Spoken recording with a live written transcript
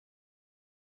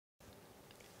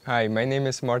Hi, my name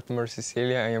is Maynard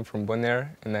Cicilia. I am from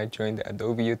Bonaire and I joined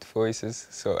Adobe Youth Voices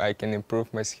so I can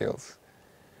improve my skills.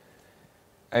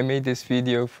 I made this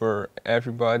video for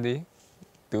everybody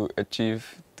to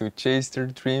chase their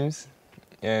dreams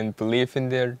and believe in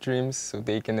their dreams so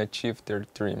they can achieve their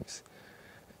dreams.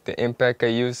 The impact I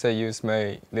used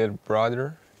my little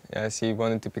brother as he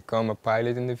wanted to become a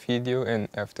pilot in the video, and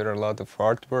after a lot of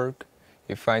hard work,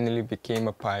 he finally became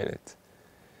a pilot.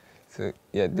 So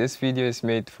yeah, this video is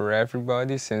made for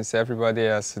everybody since everybody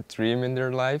has a dream in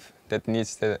their life that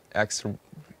needs the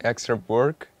extra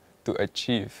work to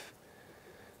achieve.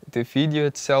 The video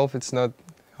itself, it's not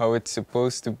how it's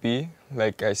supposed to be,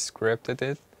 like I scripted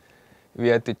it. We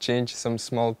had to change some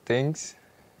small things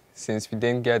since we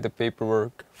didn't get the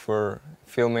paperwork for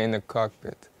filming in the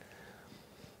cockpit.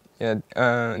 Yeah,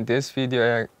 this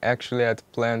video I actually had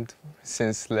planned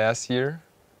since last year,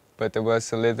 but I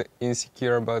was a little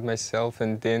insecure about myself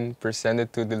and didn't present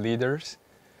it to the leaders.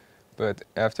 But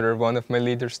after one of my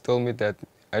leaders told me that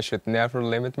I should never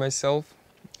limit myself,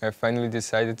 I finally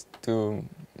decided to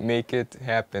make it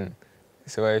happen.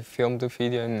 So I filmed the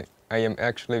video and I am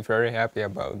actually very happy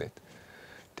about it.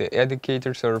 The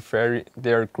educators are great,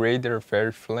 they're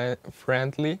very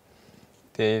friendly.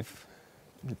 They've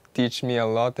teach me a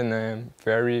lot and I am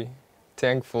very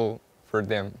thankful for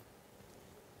them.